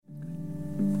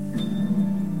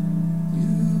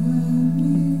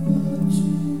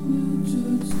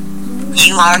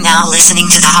are now listening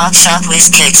to the Hotshot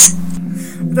Whiz Kids.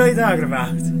 What are you talking about?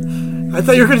 I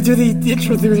thought you were going to do the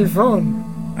intro thing with your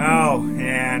phone. Oh,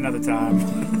 yeah, another time.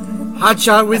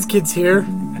 Hotshot Whiz Kids here. I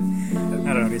don't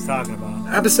know what he's talking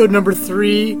about. Episode number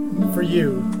 3 for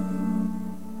you.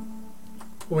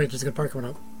 Oh, wait, there's a good part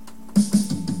coming up.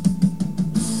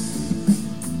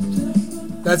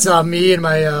 That's me and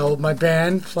my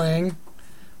band playing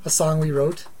a song we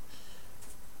wrote.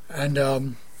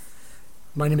 And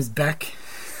my name is Beck.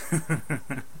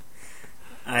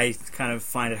 I kind of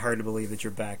find it hard to believe that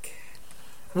you're Beck.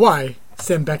 Why?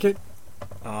 Sam Beckett?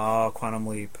 Oh, Quantum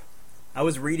Leap. I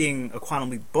was reading a Quantum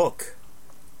Leap book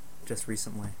just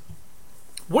recently.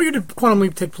 What year did Quantum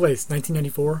Leap take place?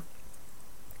 1994?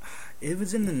 It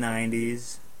was in the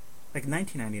 90s. Like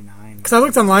 1999. Because I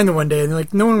looked online the one day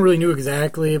and no one really knew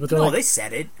exactly, but they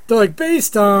said it. They're like,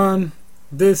 based on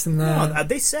this and that. No,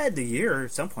 they said the year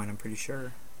at some point, I'm pretty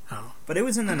sure. Oh. But it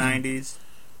was in the 90s.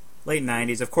 Late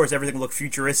 90s. Of course, everything looked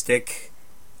futuristic.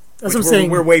 That's what I'm saying.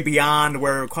 We're way beyond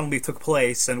where Quantum Leap took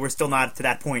place, and we're still not to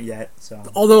that point yet. So,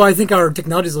 although I think our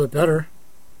technology is a little bit better.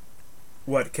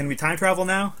 What, can we time travel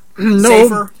now? No.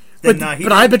 Safer? But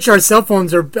I bet you our cell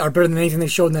phones are better than anything they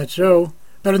showed in that show.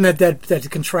 Better than that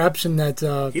contraption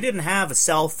that... He didn't have a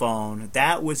cell phone.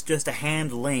 That was just a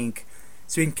hand link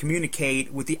so he can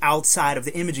communicate with the outside of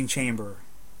the imaging chamber.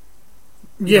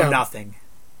 Yeah. Nothing.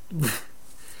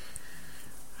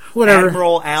 Whatever.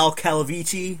 Admiral Al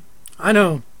Calavici. I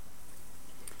know.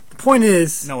 The point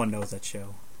is... No one knows that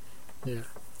show. Yeah.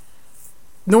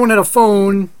 No one had a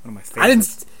phone. One of my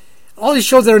favorites. All these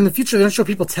shows that are in the future, they don't show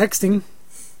people texting.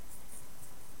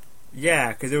 Yeah,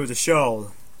 because it was a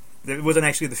show. It wasn't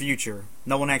actually the future.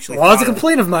 No one actually. Well, that's a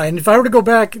complaint of mine. If I were to go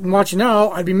back and watch it now,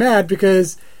 I'd be mad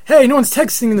because, hey, no one's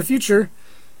texting in the future.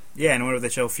 Yeah, and whenever they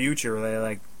show future, they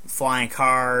like flying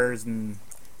cars and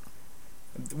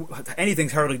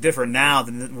anything's hardly different now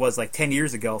than it was like 10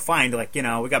 years ago. Fine,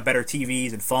 we got better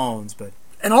TVs and phones, but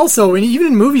and also, even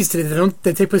in movies today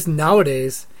that take place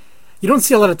nowadays, you don't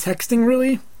see a lot of texting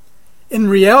really. In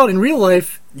real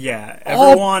life, yeah,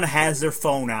 everyone has their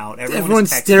phone out.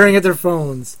 Everyone's staring at their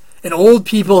phones. And old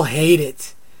people hate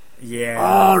it. Yeah.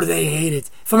 Oh, do they hate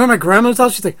it. If I'm at my grandmother's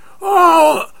house, she's like,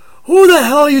 oh, who the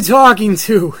hell are you talking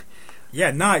to? Yeah,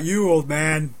 not you, old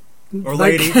man. Or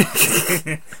lady.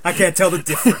 I can't tell the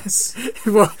difference.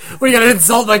 What, you gonna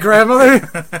insult my grandmother?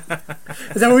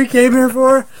 Is that what we came here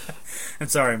for? I'm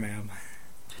sorry, ma'am.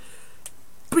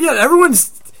 But yeah,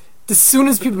 everyone's... As soon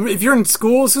as people... If you're in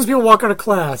school, as soon as people walk out of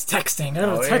class, texting. I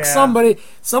gotta text somebody.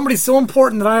 Somebody's so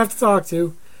important that I have to talk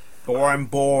to. Or I'm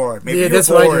bored. Maybe that's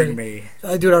you're boring me.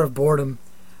 I do it out of boredom.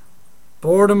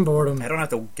 Boredom. I don't have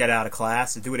to get out of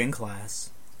class to do it in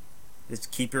class.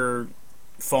 Just keep your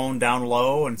phone down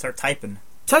low and start typing.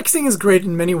 Texting is great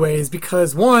in many ways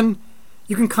because, one,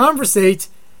 you can conversate,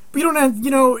 but you don't have,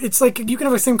 it's like you can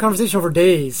have the same conversation over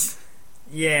days.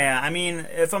 Yeah, I mean,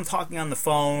 if I'm talking on the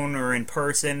phone or in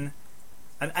person,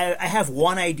 I have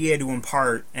one idea to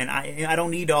impart, and I don't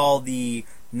need all the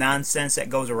nonsense that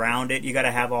goes around it. You got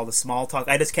to have all the small talk.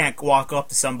 I just can't walk up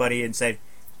to somebody and say,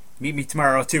 meet me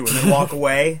tomorrow too, and then walk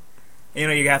away.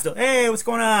 You have to, hey, what's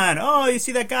going on? Oh, you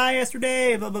see that guy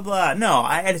yesterday? Blah, blah, blah. No,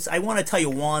 I want to tell you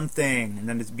one thing, and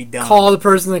then just be done. Call the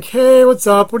person like, hey, what's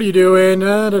up? What are you doing?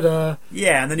 Da, da, da.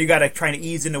 Yeah, and then you got to try to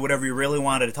ease into whatever you really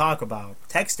wanted to talk about.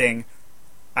 Texting,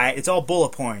 it's all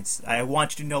bullet points. I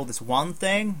want you to know this one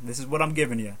thing. This is what I'm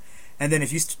giving you. And then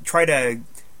if you try to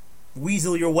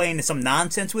weasel your way into some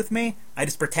nonsense with me, I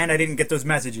just pretend I didn't get those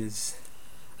messages.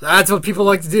 That's what people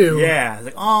like to do. Yeah. It's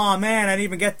like, oh man, I didn't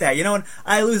even get that. You know what?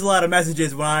 I lose a lot of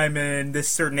messages when I'm in this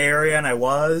certain area, and I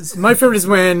was. My favorite is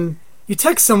when you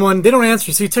text someone, they don't answer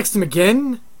you, so you text them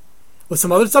again with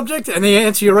some other subject, and they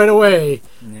answer you right away.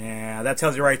 Yeah, that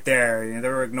tells you right there.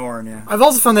 They're ignoring you. I've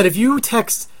also found that if you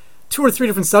text 2 or 3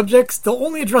 different subjects, they'll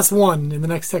only address one in the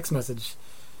next text message.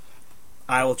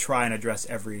 I will try and address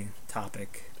every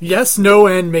topic. Yes, no,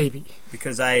 and maybe.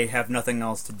 Because I have nothing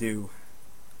else to do.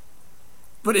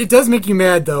 But it does make you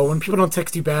mad, though, when people don't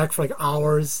text you back for,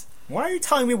 hours. Why are you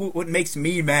telling me what makes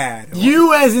me mad?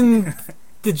 You, as in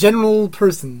the general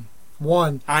person.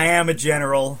 One. I am a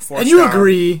general. And you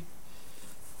agree.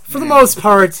 For the most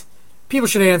part, people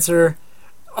should answer.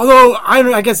 Although,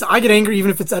 I guess I get angry even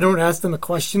if I don't ask them a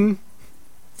question.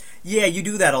 Yeah, you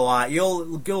do that a lot.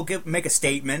 You'll make a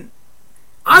statement.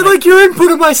 I like your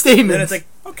input in my statement. Then it's like,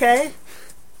 okay.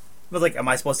 But am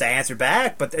I supposed to answer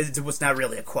back? But it was not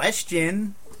really a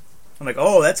question. I'm like,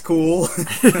 oh, that's cool.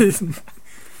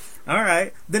 All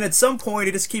right. Then at some point,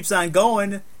 it just keeps on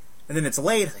going, and then it's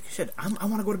late. It's like, shit, I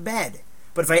want to go to bed.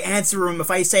 But if I answer him, if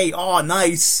I say, oh,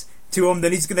 nice, to him,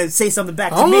 then he's going to say something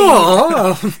back to me.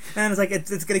 Oh. And it's like,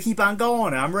 it's going to keep on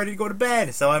going. I'm ready to go to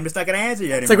bed, so I'm just not going to answer you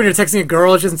anymore. It's like when you're texting a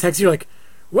girl, she doesn't text you, you're like,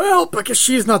 well, because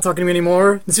she's not talking to me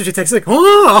anymore. And so she texts like,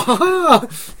 oh.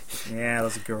 Yeah,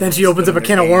 those girls. Then she opens up a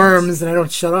can of worms, and I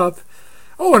don't shut up.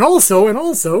 Oh, and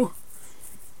also.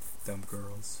 Dumb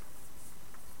girls.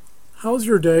 How's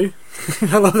your day?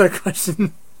 I love that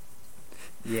question.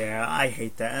 Yeah, I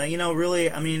hate that. Really,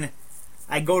 I mean,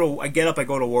 I get up, I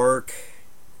go to work.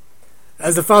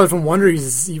 As the father from Wonder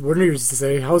used to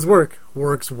say, how's work?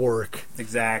 Work's work.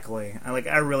 Exactly.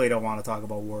 I really don't want to talk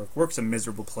about work. Work's a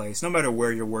miserable place, no matter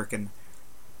where you're working.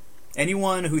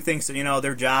 Anyone who thinks that,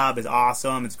 their job is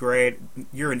awesome, it's great,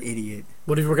 you're an idiot.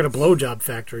 What if you work at a blowjob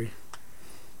factory?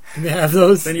 Do they have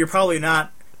those? Then you're probably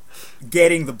not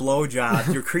getting the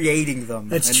blowjobs, you're creating them.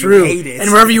 That's and true. You hate it.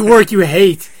 And wherever you work, you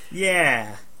hate.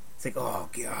 Yeah. It's like, oh,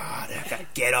 God, I gotta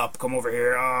get up, come over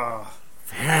here, oh.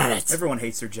 Damn it. Everyone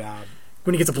hates their job.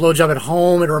 When he gets a blowjob at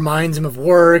home, it reminds him of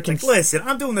work. Like, listen,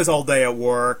 I'm doing this all day at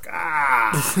work.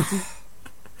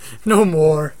 No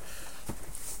more.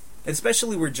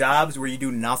 Especially where jobs where you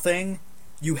do nothing,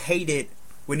 you hate it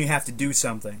when you have to do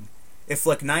something. If,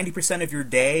 90% of your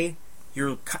day,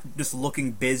 you're just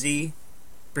looking busy,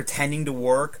 pretending to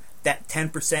work, that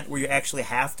 10% where you actually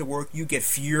have to work, you get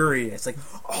furious. Like,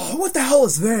 oh, what the hell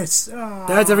is this? Oh.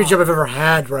 That's every job I've ever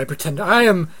had where I pretend I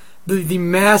am the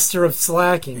master of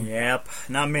slacking. Yep,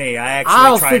 not me.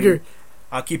 I'll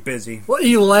keep busy. What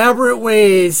elaborate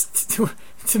ways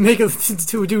to make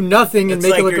to do nothing and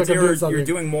make it look like I'm doing something. You're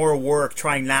doing more work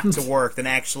trying not to work than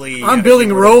actually. I'm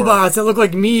building robots that look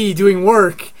like me doing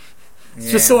work,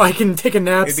 just so I can take a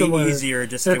nap somewhere. It'd be easier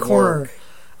just in to a corner. Work.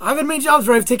 I've had many jobs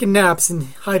where I've taken naps in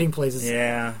hiding places.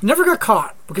 Yeah. Never got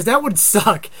caught, because that would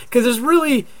suck. Because there's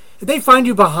really... If they find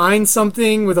you behind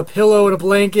something with a pillow and a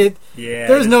blanket,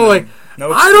 there's no I don't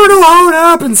know how it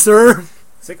happened, sir.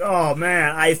 It's like, oh,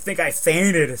 man, I think I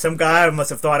fainted. Some guy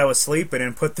must have thought I was sleeping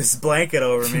and put this blanket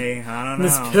over me. I don't know.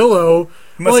 This pillow.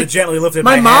 He must have gently lifted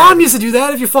my head. My mom used to do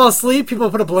that. If you fall asleep, people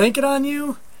put a blanket on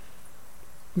you.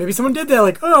 Maybe someone did that,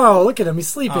 like, oh, look at him, he's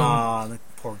sleeping. Oh, the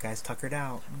poor guy's tuckered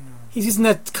out. He's using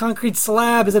that concrete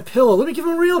slab as a pillow. Let me give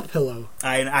him a real pillow.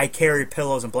 I carry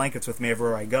pillows and blankets with me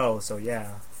everywhere I go, so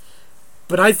yeah.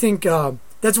 But I think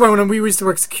that's why when we used to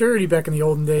work security back in the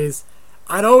olden days,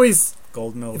 I'd always...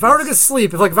 Golden If I were to go to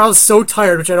sleep, if I was so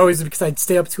tired, which I'd always do because I'd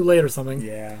stay up too late or something.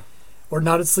 Yeah. Or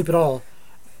not sleep at all.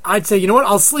 I'd say, you know what,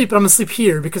 I'll sleep, but I'm going to sleep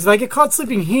here. Because if I get caught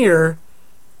sleeping here,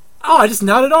 I just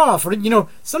nod it off. Or,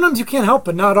 sometimes you can't help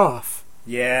but nod off.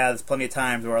 Yeah, there's plenty of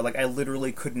times where I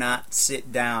literally could not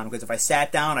sit down. Because if I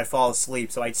sat down, I'd fall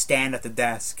asleep. So I'd stand at the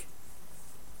desk.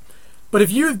 But if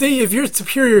your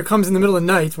superior comes in the middle of the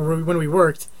night when we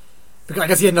worked, because I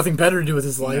guess he had nothing better to do with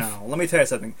his life. No, let me tell you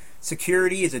something.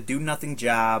 Security is a do-nothing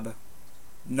job.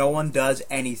 No one does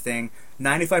anything.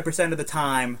 95% of the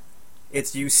time,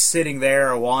 it's you sitting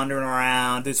there or wandering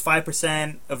around. There's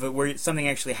 5% of it where something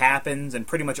actually happens, and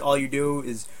pretty much all you do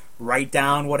is write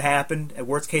down what happened. At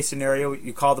worst case scenario,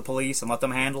 you call the police and let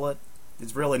them handle it.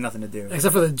 There's really nothing to do.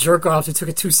 Except for the jerk-offs who took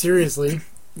it too seriously.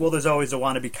 Well, there's always the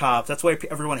wannabe cops. That's why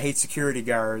everyone hates security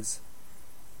guards.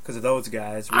 Because of those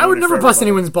guys. I would never bust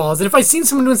anyone's balls. And if I seen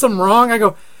someone doing something wrong, I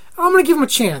go, I'm going to give them a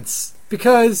chance.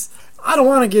 Because I don't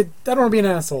want to be an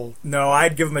asshole. No,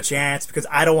 I'd give them a chance because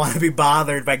I don't want to be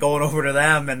bothered by going over to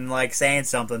them and, saying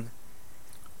something.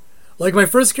 Like my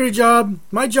first security job,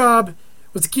 my job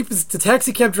was to keep the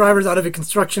taxi cab drivers out of a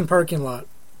construction parking lot.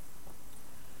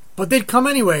 But they'd come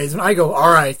anyways, and I go,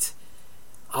 alright,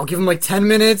 I'll give them 10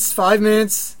 minutes, 5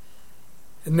 minutes,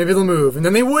 and maybe they'll move. And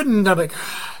then they wouldn't, and I'm like,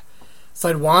 so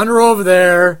I'd wander over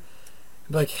there,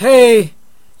 and be like, hey,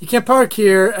 you can't park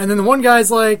here. And then the one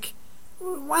guy's like,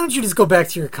 why don't you just go back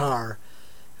to your car?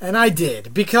 And I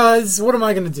did, because what am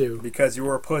I going to do? Because you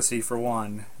were a pussy, for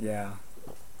one, yeah.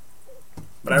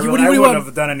 But I wouldn't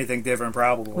have done anything different,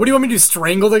 probably. What do you want me to do,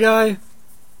 strangle the guy?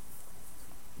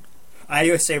 I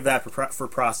always save that for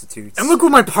prostitutes. And look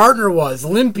what my partner was,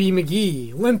 Limpy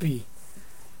McGee. Limpy.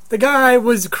 The guy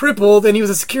was crippled, and he was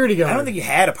a security guard. I don't think you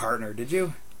had a partner, did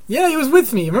you? Yeah, he was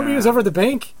with me. Remember he was over at the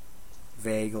bank?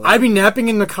 Vaguely. I'd be napping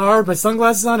in the car with my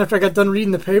sunglasses on after I got done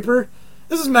reading the paper.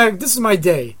 This is my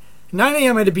day. 9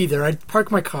 a.m. I had to be there. I'd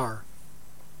park my car.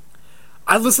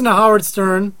 I'd listen to Howard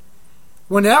Stern.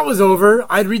 When that was over,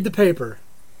 I'd read the paper.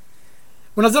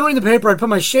 When I was done reading the paper, I'd put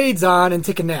my shades on and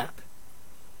take a nap.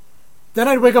 Then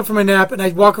I'd wake up from my nap and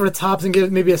I'd walk over to Tops and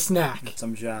get maybe a snack. That's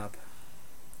some job.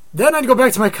 Then I'd go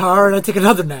back to my car and I'd take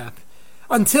another nap.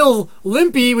 Until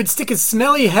Limpy would stick his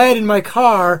smelly head in my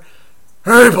car.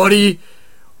 Hey, buddy.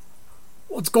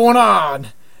 What's going on?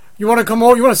 You want to come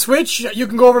over? You want to switch? You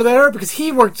can go over there? Because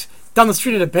he worked down the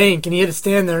street at a bank, and he had to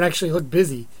stand there and actually look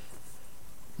busy.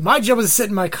 My job was to sit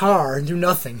in my car and do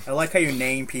nothing. I like how you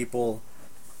name people.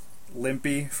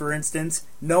 Limpy, for instance.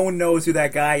 No one knows who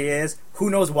that guy is. Who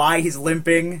knows why he's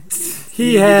limping?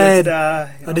 He had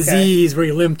a disease where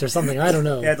he limped or something. I don't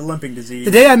know. He had the limping disease.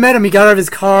 The day I met him, he got out of his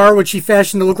car, which he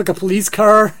fashioned to look like a police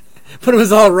car, but it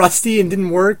was all rusty and didn't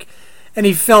work, and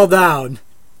he fell down.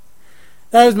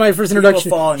 That was my first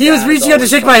introduction. He was reaching out to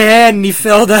shake my hand, and he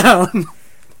fell down.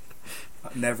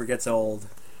 Never gets old.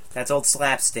 That's old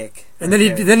slapstick. And then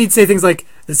he'd say things like,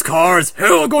 "This car is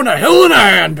going to hell in a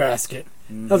handbasket."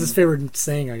 Mm-hmm. That was his favorite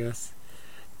saying, I guess.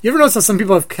 You ever notice how some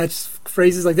people have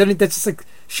catchphrases like that? That's just like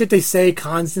shit they say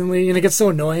constantly, and it gets so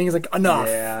annoying. It's like, enough.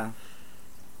 Yeah.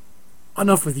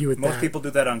 Enough with you with Most that. people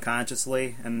do that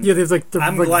unconsciously. And yeah, there's I'm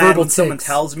like glad verbal when someone tics.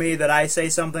 tells me that I say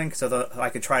something so that I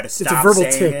could try to stop It's a verbal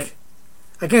saying tick. it.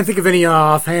 I can't think of any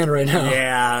offhand right now.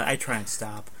 Yeah, I try and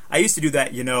stop. I used to do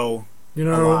that, a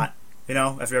lot.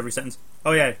 After every sentence.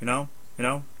 Oh yeah, you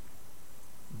know.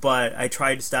 But I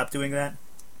tried to stop doing that.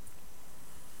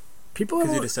 People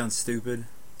Because it just sounds stupid.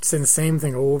 saying the same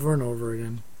thing over and over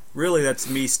again. Really, that's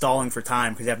me stalling for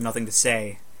time because I have nothing to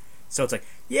say. So it's like,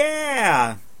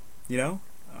 yeah,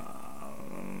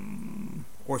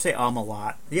 or say a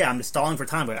lot. Yeah, I'm just stalling for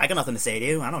time, but I got nothing to say to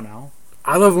you. I don't know.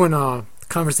 I love when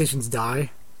conversations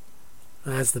die.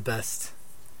 That's the best.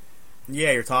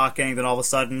 Yeah, you're talking, then all of a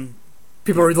sudden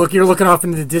People are you're looking off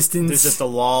into the distance. there's just a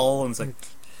lull, and it's like,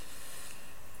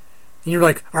 and you're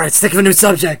like, all right, let's think of a new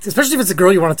subject. Especially if it's a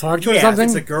girl you want to talk to or yeah, something.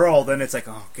 if it's a girl, then it's like,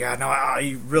 oh god, no,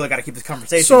 you really got to keep this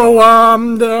conversation So,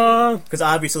 going. Because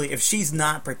obviously, if she's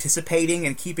not participating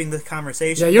and keeping the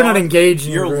conversation, yeah, you're not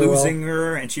engaging. You're her very losing well.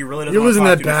 her, and she really doesn't. You're want to losing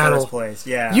talk that to you in the battle. first place.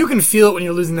 Yeah, You can feel it when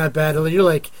you're losing that battle. You're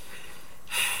like,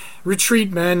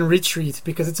 retreat, man, retreat,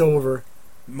 because it's over.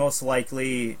 Most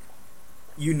likely,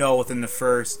 within the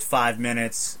first 5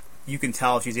 minutes, you can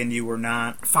tell if she's into you or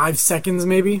not. 5 seconds,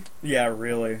 maybe. Yeah,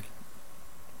 really.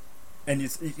 And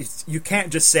you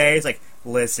can't just say, it's like,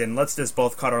 listen, let's just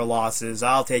both cut our losses.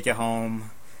 I'll take you home.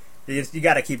 You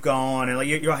got to keep going, and like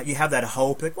you have that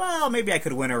hope, like, well, maybe I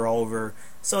could win her over.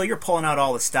 So you're pulling out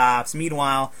all the stops.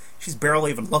 Meanwhile, she's barely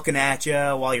even looking at you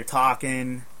while you're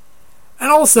talking.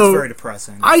 And also, it's very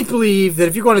depressing. I believe that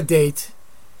if you go on a date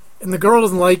and the girl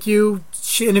doesn't like you,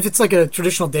 and if it's like a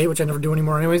traditional date, which I never do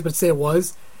anymore anyways, but say it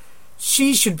was,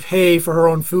 she should pay for her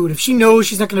own food. If she knows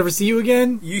she's not going to ever see you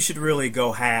again, you should really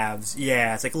go halves.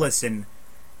 Yeah, it's like, listen,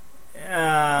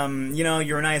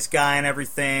 you're a nice guy and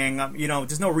everything.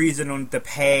 There's no reason to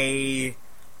pay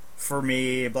for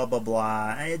me, blah, blah,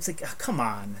 blah. It's like, come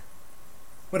on.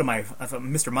 What am I,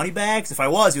 Mr. Moneybags? If I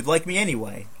was, you'd like me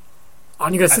anyway.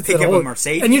 and you got to sit I pick there up a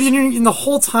Mercedes. and you're the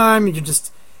whole time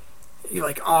you're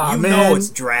like, oh man, you know it's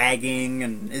dragging,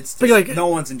 and it's just, no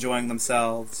one's enjoying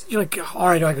themselves. You're like, all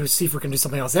right, I gotta see if we can do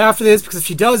something else after this, because if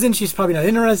she doesn't, she's probably not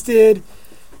interested.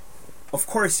 Of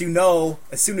course,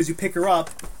 as soon as you pick her up,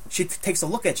 she takes a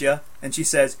look at you, and she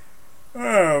says,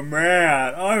 oh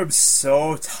man, I'm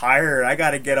so tired. I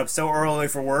gotta get up so early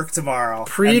for work tomorrow.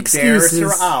 Pre-excuses. And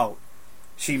bears her out.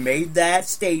 She made that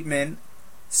statement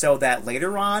so that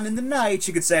later on in the night,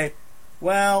 she could say,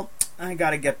 well, I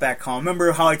gotta get back home.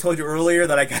 Remember how I told you earlier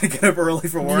that I gotta get up early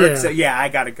for work? Yeah. So yeah, I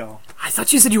gotta go. I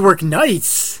thought you said you work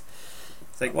nights.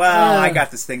 It's like, well, I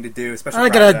got this thing to do, especially I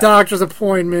got a doctor's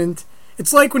appointment.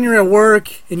 It's like when you're at work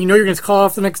and you know you're going to call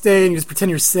off the next day and you just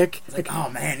pretend you're sick. It's like, oh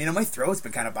man, my throat's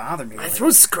been kind of bothering me. My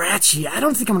throat's scratchy. I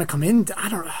don't think I'm going to come in. I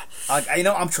don't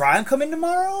know. I'm trying to come in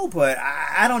tomorrow, but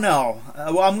I don't know.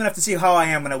 Well, I'm going to have to see how I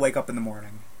am when I wake up in the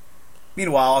morning.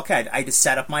 Meanwhile, okay, I just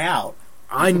set up my out.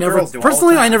 I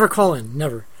never call in.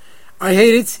 Never. I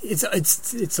hate it.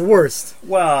 It's the worst.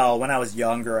 Well, when I was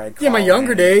younger, I'd call my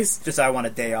younger days. Just I want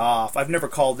a day off. I've never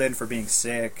called in for being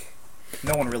sick.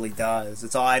 No one really does.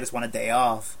 It's all I just want a day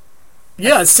off.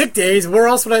 Yeah, sick days. Where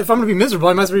else would if I'm going to be miserable,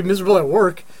 I might as well be miserable at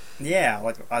work. Yeah,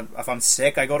 like if I'm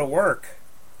sick, I go to work.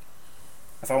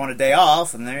 If I want a day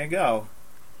off, and there you go.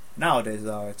 Nowadays,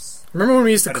 though, it's... Remember when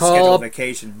we used to call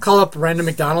up random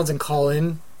McDonald's and call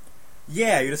in?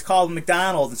 Yeah, you just call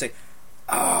McDonald's and say,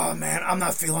 oh, man, I'm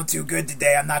not feeling too good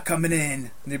today. I'm not coming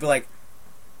in. And they'd be like,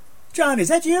 John, is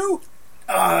that you?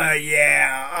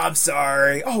 Yeah, I'm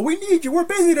sorry. Oh, we need you. We're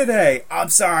busy today. I'm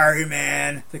sorry,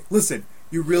 man. Like, listen,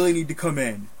 you really need to come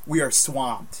in. We are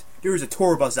swamped. There's a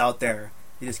tour bus out there.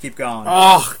 You just keep going.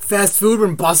 Oh, fast food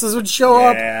when buses would show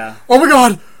up? Yeah. Oh my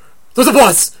god! There's a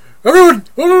bus! Everyone!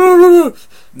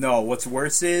 No, what's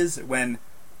worse is when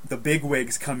the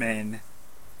bigwigs come in.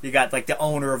 You got, like, the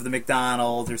owner of the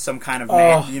McDonald's or some kind of,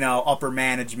 upper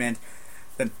management.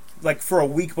 Then like for a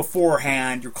week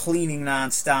beforehand, you're cleaning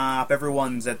nonstop.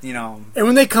 Everyone's at, And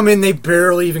when they come in, they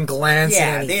barely even glance at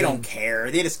yeah, anything. they don't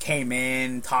care. They just came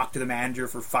in, talked to the manager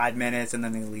for 5 minutes, and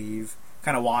then they leave.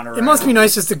 Kind of wander around. It must be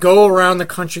nice just to go around the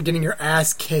country getting your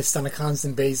ass kissed on a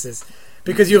constant basis.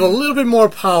 Because you have a little bit more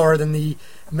power than the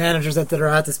managers that are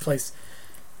at this place.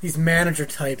 These manager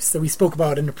types that we spoke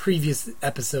about in the previous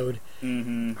episode.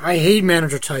 Mm-hmm. I hate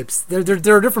manager types. They're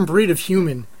a different breed of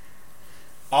human.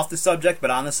 Off the subject,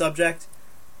 but on the subject,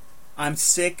 I'm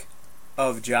sick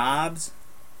of jobs,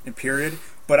 and period.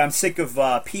 But I'm sick of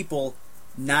people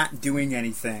not doing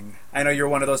anything. I know you're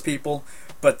one of those people,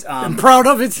 but I'm proud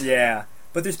of it. Yeah,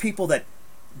 but there's people that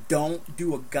don't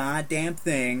do a goddamn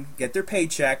thing, get their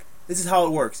paycheck. This is how it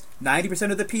works.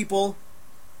 90% of the people...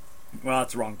 Well,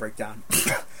 that's the wrong breakdown.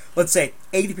 Let's say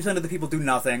 80% of the people do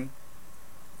nothing.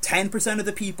 10% of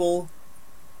the people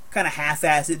kind of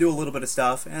half-ass it, do a little bit of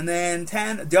stuff. And then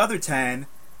the other 10,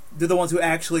 they're the ones who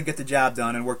actually get the job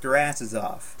done and work their asses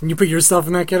off. Can you put yourself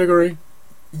in that category?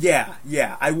 Yeah,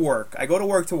 I work. I go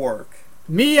to work.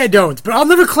 Me, I don't. But I'll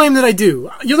never claim that I do.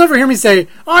 You'll never hear me say,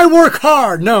 I work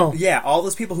hard. No. Yeah, all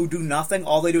those people who do nothing,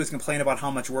 all they do is complain about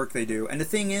how much work they do. And the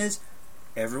thing is,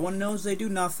 everyone knows they do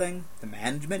nothing. The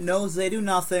management knows they do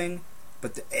nothing.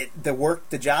 But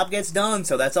the job gets done,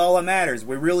 so that's all that matters.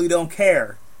 We really don't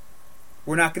care.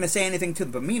 We're not going to say anything to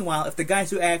them. But meanwhile, if the guys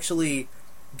who actually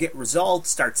get results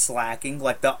start slacking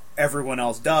like everyone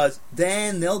else does,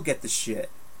 then they'll get the shit.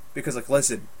 Because,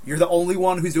 listen, you're the only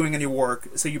one who's doing any work,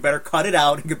 so you better cut it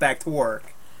out and get back to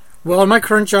work. Well, in my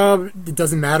current job, it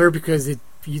doesn't matter because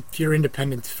you're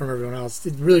independent from everyone else.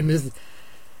 It really isn't.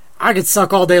 I could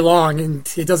suck all day long, and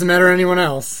it doesn't matter to anyone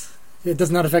else. It does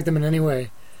not affect them in any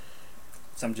way.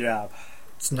 Some job.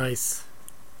 It's nice.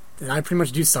 And I pretty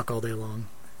much do suck all day long.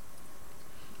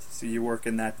 So you work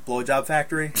in that blowjob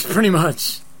factory? Pretty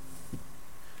much.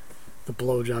 The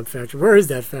blowjob factory. Where is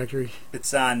that factory?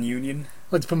 It's on Union.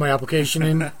 Let's put my application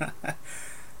in.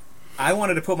 I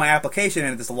wanted to put my application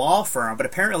in at this law firm, but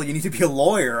apparently you need to be a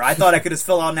lawyer. I thought I could just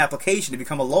fill out an application to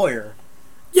become a lawyer.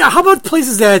 Yeah, how about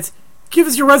places that give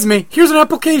us your resume, here's an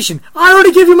application. I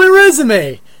already gave you my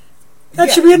resume.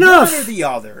 That should be enough. One or the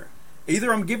other.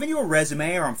 Either I'm giving you a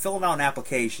resume or I'm filling out an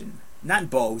application. Not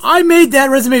both. I made that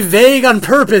resume vague on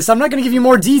purpose. I'm not going to give you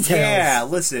more details. Yeah,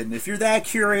 listen, if you're that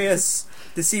curious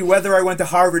to see whether I went to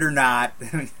Harvard or not...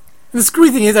 The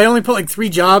screwy thing is, I only put 3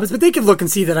 jobs, but they could look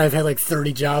and see that I've had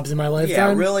 30 jobs in my lifetime.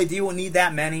 Yeah, really? Do you need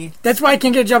that many? That's why I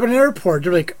can't get a job at an airport.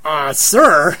 They're like,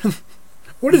 sir,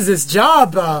 what is this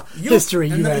job history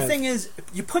you have? And the thing is,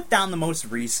 you put down the most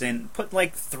recent, put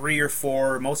 3 or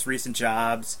 4 most recent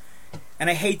jobs, and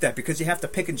I hate that because you have to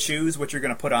pick and choose what you're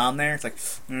going to put on there.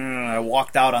 It's I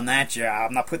walked out on that job,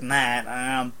 I'm not putting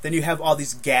that. Then you have all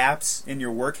these gaps in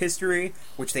your work history,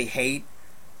 which they hate.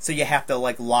 So you have to,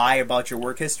 lie about your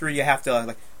work history. You have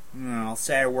to, I'll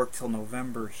say I worked till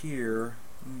November here.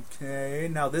 Okay,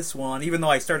 now this one, even though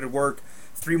I started work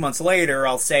 3 months later,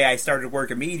 I'll say I started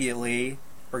work immediately,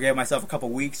 or gave myself a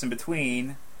couple weeks in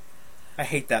between. I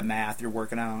hate that math you're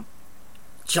working out.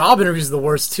 Job interviews are the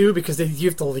worst, too, because they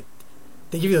give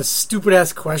you those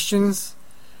stupid-ass questions.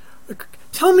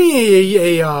 Tell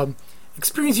me a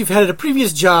experience you've had at a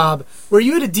previous job where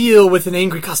you had to deal with an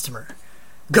angry customer.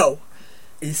 Go.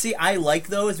 You see, I like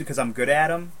those because I'm good at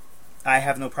them. I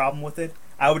have no problem with it.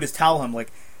 I would just tell him,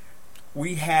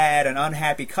 we had an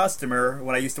unhappy customer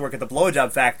when I used to work at the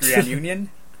blowjob factory on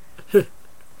Union.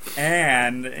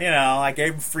 And, I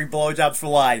gave him free blowjobs for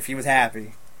life. He was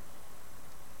happy.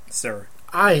 Sir.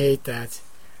 I hate that.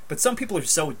 But some people are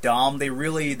so dumb,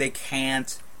 they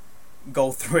can't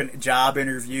go through a job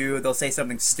interview. They'll say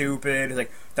something stupid.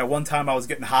 Like, that one time I was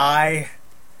getting high.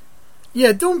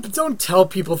 Yeah, don't tell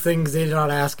people things they're not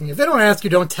asking. If they don't ask you,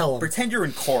 don't tell them. Pretend you're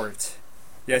in court.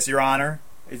 Yes, Your Honor.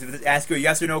 If they ask you a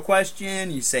yes or no question,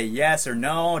 you say yes or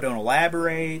no. Don't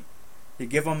elaborate. You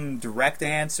give them direct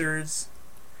answers.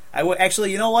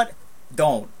 Actually, you know what?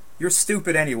 Don't. You're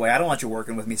stupid anyway. I don't want you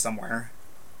working with me somewhere.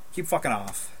 Keep fucking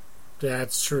off. Yeah,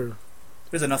 that's true.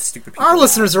 There's enough stupid people. Our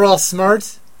listeners are all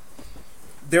smart.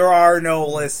 There are no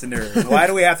listeners. Why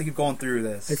do we have to keep going through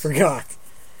this? I forgot.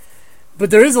 But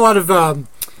there is a lot of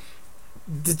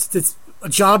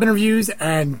job interviews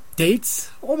and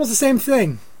dates. Almost the same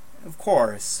thing. Of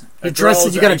course. You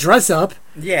got to dress up.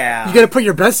 Yeah. You got to put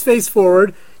your best face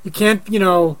forward. You can't,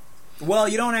 Well,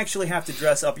 you don't actually have to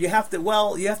dress up. You have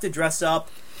to dress up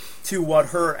to what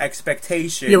her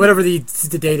expectation. Yeah, whatever the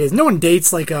date is. No one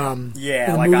dates in the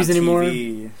like movies on anymore.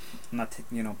 TV. I'm not,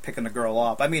 picking a girl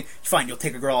up. I mean, fine, you'll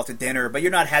take a girl out to dinner, but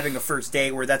you're not having a first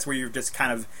date where you're just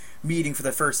kind of meeting for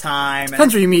the first time.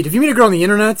 Depends where you meet. If you meet a girl on the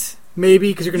internet,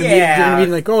 maybe, because you're going to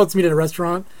meet like, oh, let's meet at a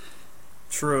restaurant.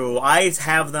 True. I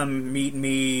have them meet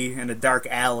me in a dark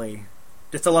alley,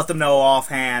 just to let them know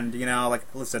offhand, like,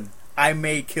 listen, I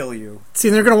may kill you. See,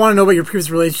 they're going to want to know about your previous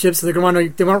relationships, so they're going to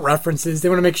they want references. They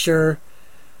want to make sure,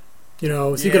 so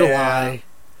you're going to lie.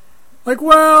 Like,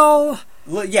 well,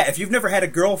 yeah, if you've never had a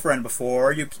girlfriend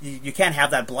before, you can't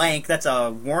have that blank. That's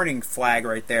a warning flag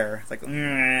right there. It's like,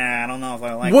 I don't know if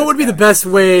I like. What would be the best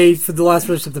way for the last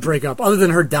relationship to break up, other than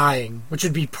her dying, which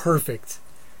would be perfect?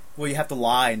 Well, you have to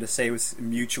lie and just say it was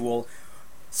mutual.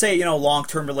 Say,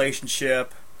 long-term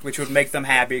relationship, which would make them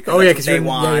happy. Because you're in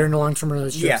a long-term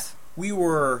relationship. Yeah, we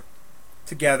were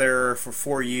together for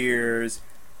 4 years,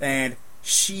 and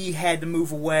she had to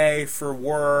move away for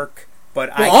work. But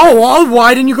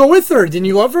why didn't you go with her? Didn't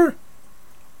you love her?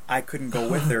 I couldn't go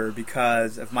with her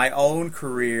because of my own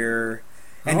career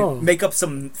and make up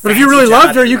some. But if you really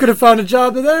loved her, you could have found a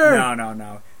job there.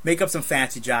 No. Make up some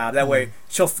fancy job. That way,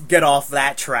 she'll get off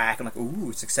that track. I'm like,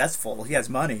 ooh, successful. He has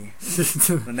money.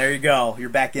 And there you go. You're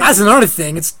back in. That's another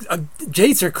thing. It's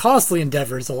dates are costly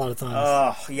endeavors a lot of times.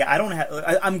 Oh, yeah.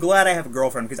 I'm glad I have a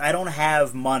girlfriend because I don't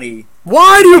have money.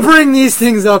 Why do you bring these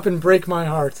things up and break my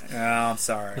heart? Oh, I'm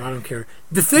sorry. No, I don't care.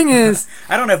 The thing is,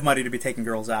 I don't have money to be taking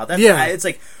girls out. It's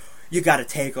like, you got to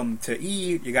take them to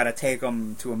eat. You got to take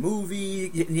them to a movie.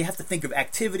 You have to think of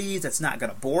activities that's not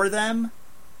going to bore them,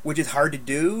 which is hard to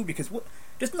do because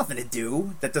there's nothing to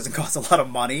do that doesn't cost a lot of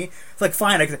money. It's like,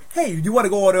 fine, I can say, hey, you want to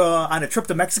go on a trip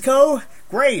to Mexico?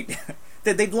 Great.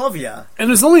 They'd love you. And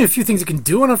there's only a few things you can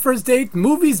do on a first date.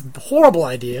 Movies, horrible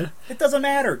idea. It doesn't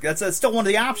matter. That's still one of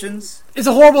the options. It's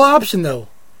a horrible option, though.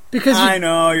 Because I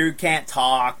know, you can't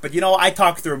talk, but I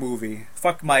talk through a movie.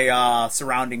 Fuck my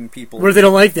surrounding people. What if they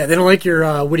don't like that? They don't like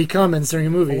your witty comments during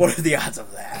a movie. What are the odds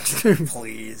of that?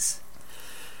 Please.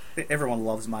 Everyone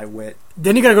loves my wit.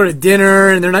 Then you gotta go to dinner,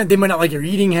 and they might not like your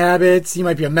eating habits. You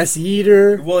might be a messy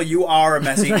eater. Well, you are a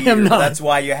messy eater. I'm not. That's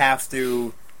why you have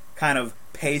to kind of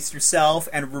pace yourself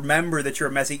and remember that you're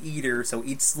a messy eater, so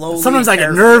eat slowly. Sometimes I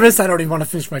get nervous. I don't even want to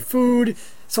finish my food.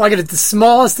 So I get the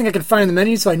smallest thing I can find in the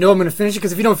menu, so I know I'm going to finish it,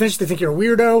 because if you don't finish it, they think you're a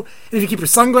weirdo. And if you keep your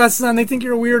sunglasses on, they think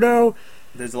you're a weirdo.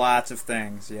 There's lots of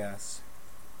things, yes.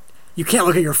 You can't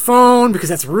look at your phone, because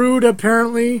that's rude,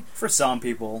 apparently. For some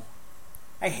people.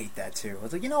 I hate that too.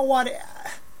 It's like, you know what?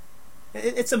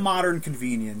 It's a modern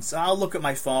convenience. I'll look at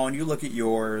my phone, you look at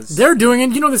yours. They're doing it,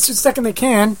 the second they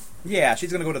can. Yeah, she's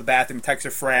going to go to the bathroom and text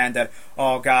her friend that,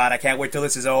 oh God, I can't wait till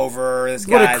this is over. This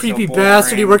what guy's a creepy so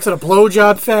bastard. He works at a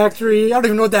blowjob factory. I don't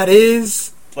even know what that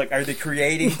is. Like, are they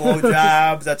creating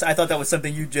blowjobs? I thought that was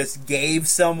something you just gave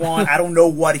someone. I don't know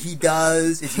what he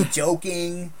does. Is he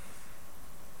joking?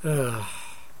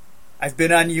 I've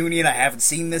been on Union. I haven't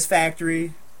seen this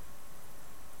factory.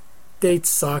 Dates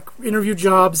suck. Interview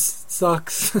jobs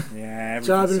sucks. Yeah,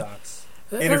 everything sucks.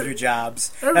 Interview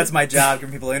jobs. That's my job,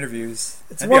 giving people interviews.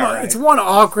 It's one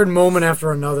awkward moment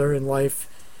after another in life.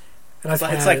 And it's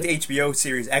like the HBO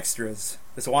series Extras.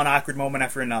 It's one awkward moment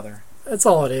after another. That's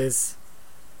all it is.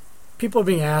 People are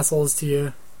being assholes to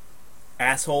you.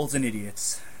 Assholes and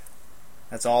idiots.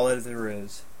 That's all that there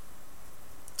is.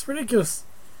 It's ridiculous.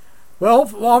 Well,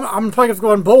 I'm probably going to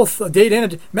go on both a date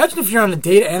and imagine if you're on a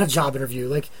date and a job interview.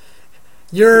 Like,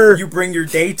 you bring your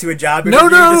date to a job interview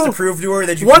just to prove to her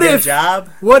that you can get a job?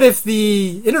 What if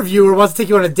the interviewer wants to take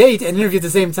you on a date and interview at the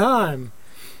same time?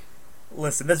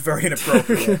 Listen, that's very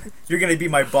inappropriate. You're going to be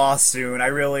my boss soon.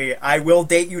 I will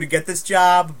date you to get this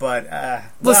job, but,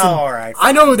 listen, all right.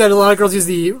 I know that a lot of girls use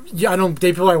I don't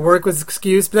date people I work with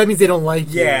excuse, but that means they don't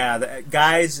like you. Yeah,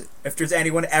 guys, if there's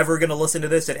anyone ever going to listen to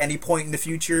this at any point in the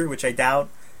future, which I doubt,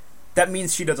 that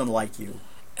means she doesn't like you.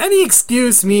 Any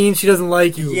excuse means she doesn't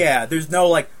like you. Yeah, there's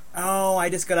no I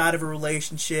just got out of a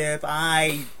relationship,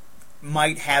 I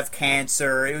might have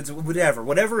cancer, it was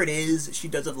whatever it is, she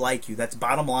doesn't like you. That's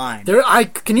bottom line.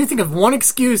 Can you think of one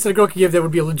excuse that a girl could give that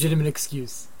would be a legitimate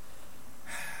excuse?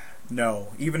 No,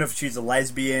 even if she's a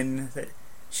lesbian,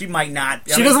 she might not.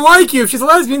 She doesn't like you if she's a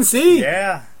lesbian. See?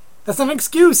 Yeah, that's not an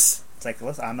excuse. It's like,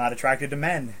 listen, I'm not attracted to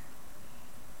men.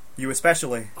 You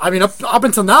especially. I mean, up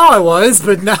until now I was,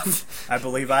 but now I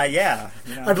believe I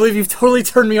believe you've totally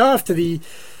turned me off to the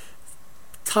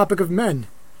topic of men.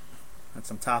 That's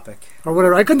some topic. Or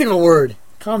whatever. I couldn't think of a word.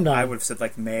 Calm down. I would have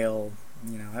said male.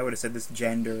 I would have said this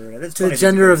gender. The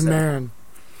gender of man.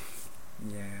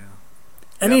 Yeah.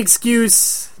 Any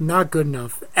excuse, not good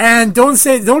enough. And don't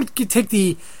take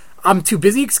the I'm too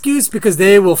busy excuse, because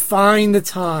they will find the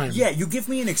time. Yeah, you give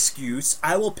me an excuse,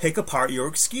 I will pick apart your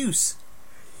excuse.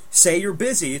 say you're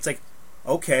busy. It's like,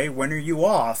 okay, when are you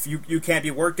off? You can't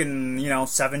be working,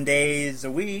 7 days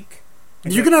a week.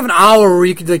 You can have an hour where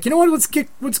you can be like, you know what, let's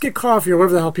get coffee or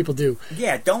whatever the hell people do.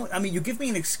 Yeah, you give me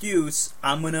an excuse,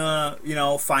 I'm gonna,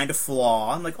 find a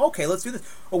flaw. I'm like, okay, let's do this.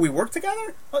 Oh, we work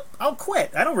together? I'll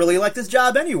quit. I don't really like this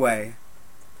job anyway.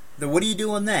 Then what are you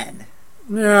doing then?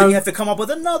 Yeah. Then you have to come up with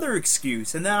another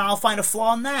excuse, and then I'll find a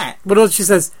flaw in that. But else she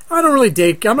says, I don't really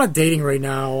date. I'm not dating right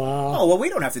now. Oh, well, we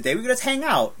don't have to date. We can just hang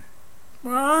out.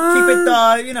 Keep it,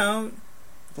 a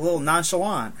little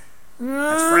nonchalant.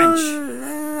 That's French.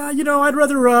 I'd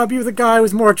rather be with a guy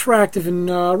who's more attractive and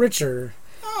richer.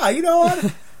 You know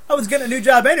what? I was getting a new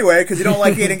job anyway because you don't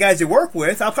like dating guys you work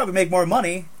with. I'll probably make more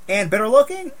money and better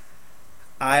looking.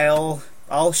 I'll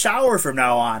shower from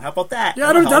now on. How about that? Yeah,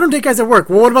 I don't date guys at work.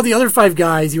 Well, what about the other 5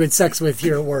 guys you had sex with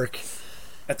here at work?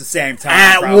 At the same time.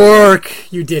 At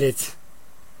work, you did it.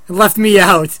 And left me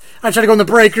out. I tried to go in the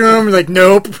break room. You're like,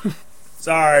 nope.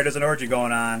 Sorry, there's an orgy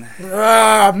going on.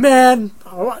 Ah, man.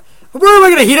 Where am I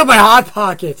going to heat up my Hot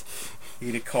Pocket?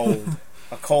 Eat it cold.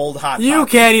 A cold Hot Pocket. You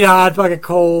can't eat a Hot Pocket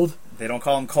cold. They don't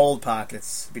call them cold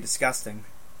pockets. It'd be disgusting.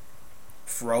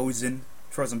 Frozen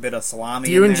bit of salami.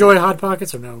 Do you enjoy Hot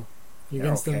Pockets or no? You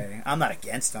against okay. them? I'm not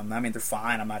against them. I mean, they're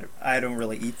fine. I don't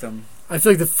really eat them. I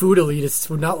feel like the food elitists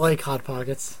would not like Hot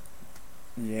Pockets.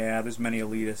 Yeah, there's many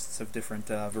elitists of different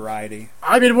variety.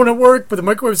 I made one at work, but the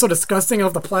microwave's so disgusting. I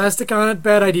have the plastic on it.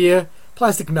 Bad idea.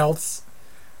 Plastic melts.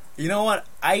 You know what?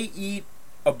 I eat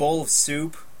a bowl of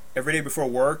soup every day before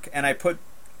work, and I put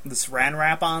the saran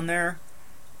wrap on there,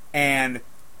 and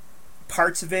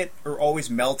parts of it are always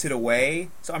melted away.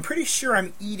 So I'm pretty sure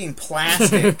I'm eating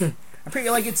plastic. I'm pretty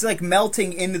it's like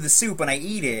melting into the soup when I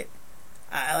eat it.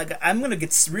 I'm gonna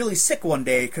get really sick one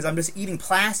day because I'm just eating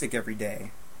plastic every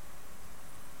day.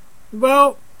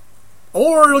 Well,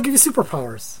 or it'll give you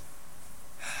superpowers.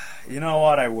 You know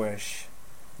what? I wish.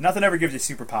 Nothing ever gives you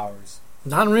superpowers.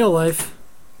 Not in real life.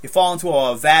 You fall into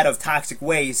a vat of toxic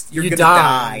waste, you're going to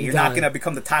die. You're not going to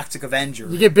become the toxic Avenger.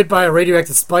 You get bit by a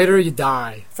radioactive spider, you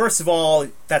die. First of all,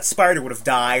 that spider would have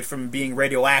died from being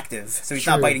radioactive, so he's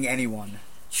not biting anyone.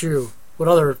 True. What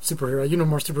other superhero? You know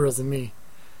more superheroes than me.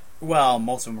 Well,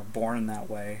 most of them are born that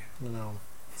way. No.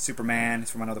 Superman is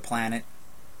from another planet.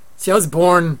 See, I was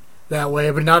born that way,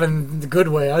 but not in the good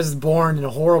way. I was just born in a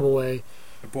horrible way.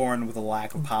 You're born with a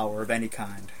lack of power of any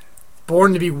kind.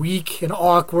 Born to be weak and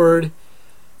awkward.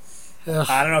 Ugh.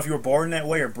 I don't know if you were born that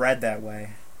way or bred that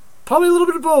way. Probably a little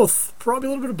bit of both.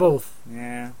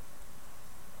 Yeah.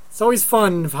 It's always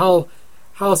fun of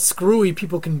how screwy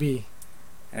people can be.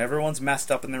 Everyone's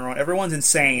messed up in their own... Everyone's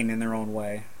insane in their own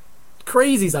way.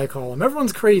 Crazies, I call them.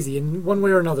 Everyone's crazy in one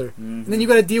way or another. Mm-hmm. And then you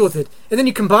got to deal with it. And then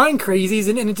you combine crazies,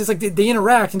 and it's just like they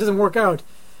interact and it doesn't work out.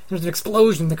 There's an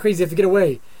explosion, the crazy have to get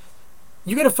away.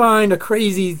 You got to find a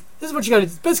crazy... This is what you got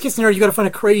to... Best case scenario, you got to find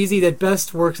a crazy that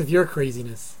best works with your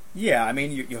craziness. Yeah, I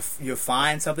mean, you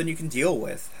find something you can deal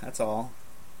with. That's all.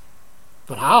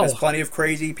 But how? There's plenty of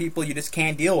crazy people you just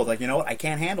can't deal with. Like, you know what? I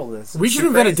can't handle this. We should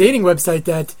invent a dating website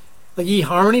that, like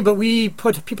eHarmony, but we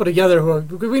put people together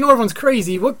we know everyone's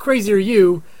crazy. What crazy are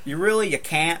you? You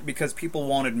can't because people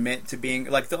won't admit to being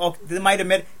like they might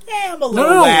admit, yeah, I'm a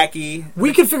little wacky.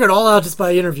 We can figure it all out just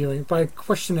by interviewing, by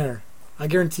questionnaire. I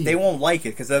guarantee. They won't like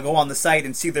it because they'll go on the site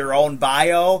and see their own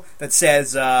bio that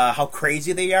says how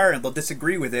crazy they are, and they'll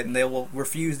disagree with it, and they will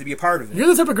refuse to be a part of it. You're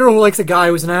the type of girl who likes a guy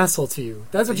who's an asshole to you.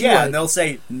 That's what you like. Yeah, and they'll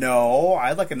say, no,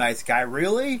 I like a nice guy.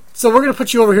 Really? So we're going to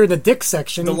put you over here in the dick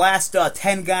section. The last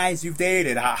 10 guys you've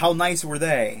dated, how nice were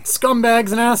they?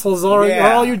 Scumbags and assholes are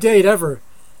all you date ever.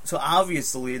 So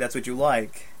obviously that's what you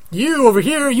like. You over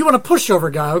here, you want a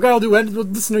pushover guy. A guy will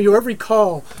listen to you every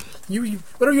call. You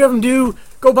whatever you have him do,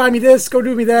 go buy me this, go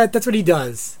do me that. That's what he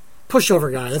does.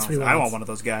 Pushover guy. That's what he wants. I want one of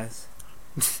those guys.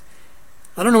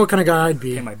 I don't know what kind of guy I'd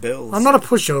be. Pay my bills. I'm not a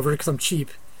pushover because I'm cheap.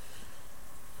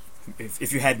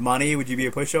 If you had money, would you be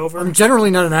a pushover? I'm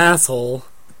generally not an asshole.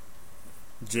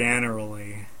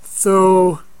 Generally.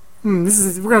 So, we're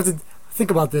gonna have to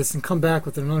think about this and come back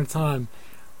with it another time.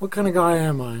 What kind of guy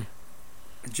am I?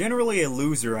 Generally a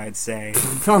loser, I'd say.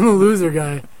 I'm a loser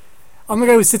guy. I'm the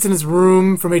guy who sits in his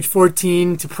room from age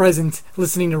 14 to present,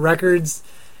 listening to records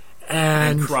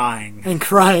and crying. And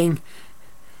crying.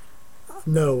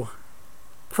 No.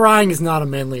 Crying is not a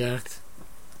manly act.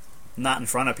 Not in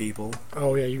front of people.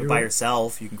 Oh, yeah. But by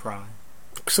yourself, you can cry.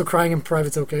 So crying in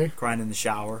private's okay? Crying in the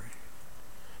shower.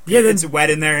 Yeah, it's wet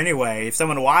in there anyway. If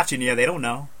someone watching you, they don't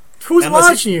know. Who's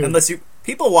watching you?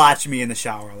 People watch me in the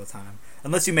shower all the time.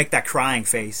 Unless you make that crying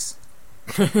face.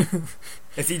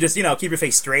 If you just, keep your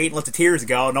face straight and let the tears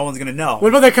go, no one's going to know. What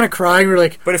about that kind of crying where,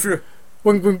 like... But if you're...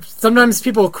 when sometimes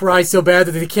people cry so bad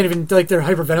that they can't even, like, they're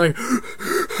hyperventilating.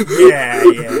 Yeah.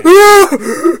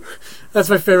 That's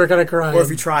my favorite kind of crying. Or if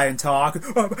you try and talk, like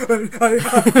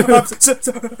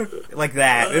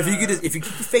that. If you keep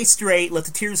your face straight, let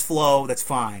the tears flow, that's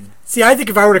fine. See, I think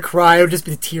if I were to cry, it would just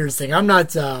be the tears thing. I'm not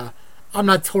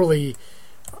totally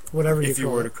whatever you call it. If you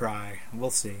were to cry, we'll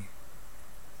see.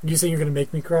 You saying you're going to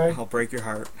make me cry? I'll break your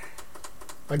heart.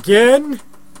 Again?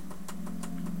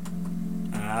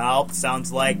 Well,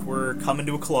 sounds like we're coming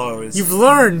to a close. You've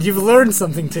learned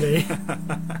something today.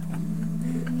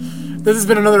 This has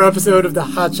been another episode of the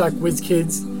Hotshot Whiz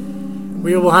Kids.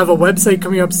 We will have a website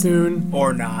coming up soon.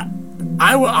 Or not.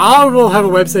 I will have a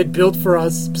website built for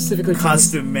us specifically.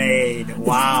 Custom made.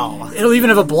 Wow. It'll even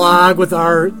have a blog with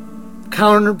our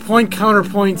counterpoint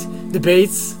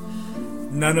debates.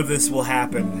 None of this will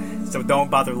happen, so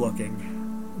don't bother looking.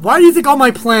 Why do you think all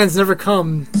my plans never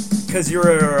come? Because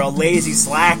you're a lazy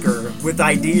slacker with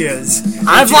ideas.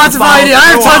 I have lots of ideas. I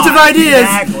have tons of ideas.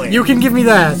 Exactly. You can give me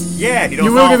that. Yeah, you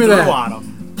don't will give me that. On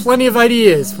them. Plenty of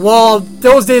ideas. Well,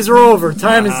 those days are over.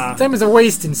 Time is a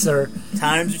wasting, sir.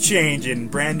 Times are changing.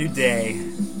 Brand new day.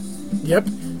 Yep.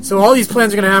 So all these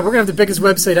plans are gonna have. We're gonna have the biggest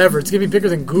website ever. It's gonna be bigger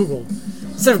than Google.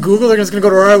 Instead of Google, they're just gonna go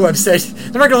to our website.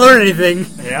 They're not gonna learn anything.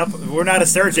 Yep. We're not a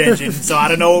search engine, so I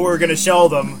don't know what we're gonna show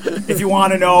them. If you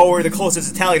want to know where the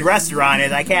closest Italian restaurant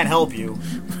is, I can't help you.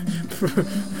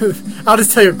 I'll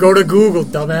just tell you, go to Google,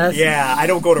 dumbass. Yeah, I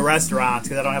don't go to restaurants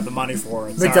because I don't have the money for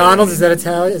it. McDonald's, is that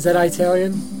Italian? Is that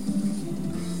Italian?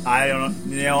 I don't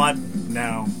know. You know what?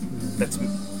 No. That's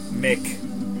Mick.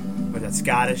 Was that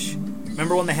Scottish?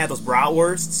 Remember when they had those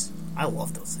bratwursts? I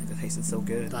love those things. They tasted so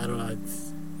good. I don't know. It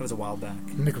was a while back.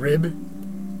 McRib?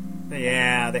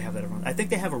 Yeah, they have that everyone. I think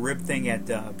they have a rib thing at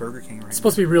Burger King right now. It's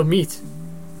supposed to be real meat.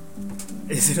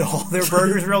 Is it all their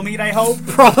burgers real meat, I hope?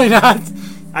 Probably not.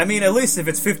 I mean, at least if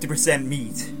it's 50%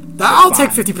 meat. I'll take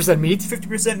 50% meat.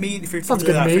 50% meat,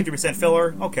 50%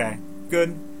 filler. Okay,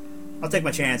 good. I'll take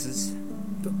my chances.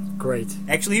 Great.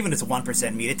 Actually, even if it's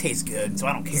 1% meat, it tastes good, so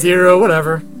I don't care. 0,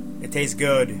 whatever. It tastes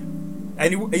good.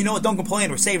 And you know what? Don't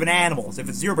complain. We're saving animals. If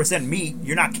it's 0% meat,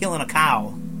 you're not killing a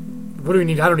cow. What do we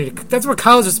need? I don't need it. That's what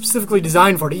cows are specifically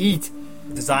designed for, to eat.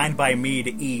 Designed by me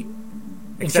to eat.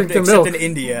 Except in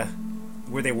India,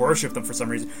 where they worship them for some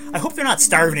reason. I hope they're not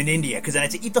starving in India, because then I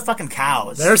have to eat the fucking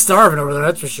cows. They're starving over there,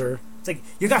 that's for sure. It's like,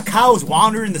 you got cows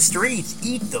wandering the streets.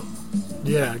 Eat them.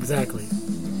 Yeah, exactly.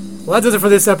 Well, that does it for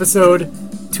this episode.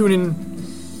 Tune in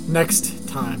next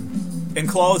time. In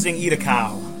closing, eat a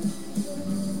cow.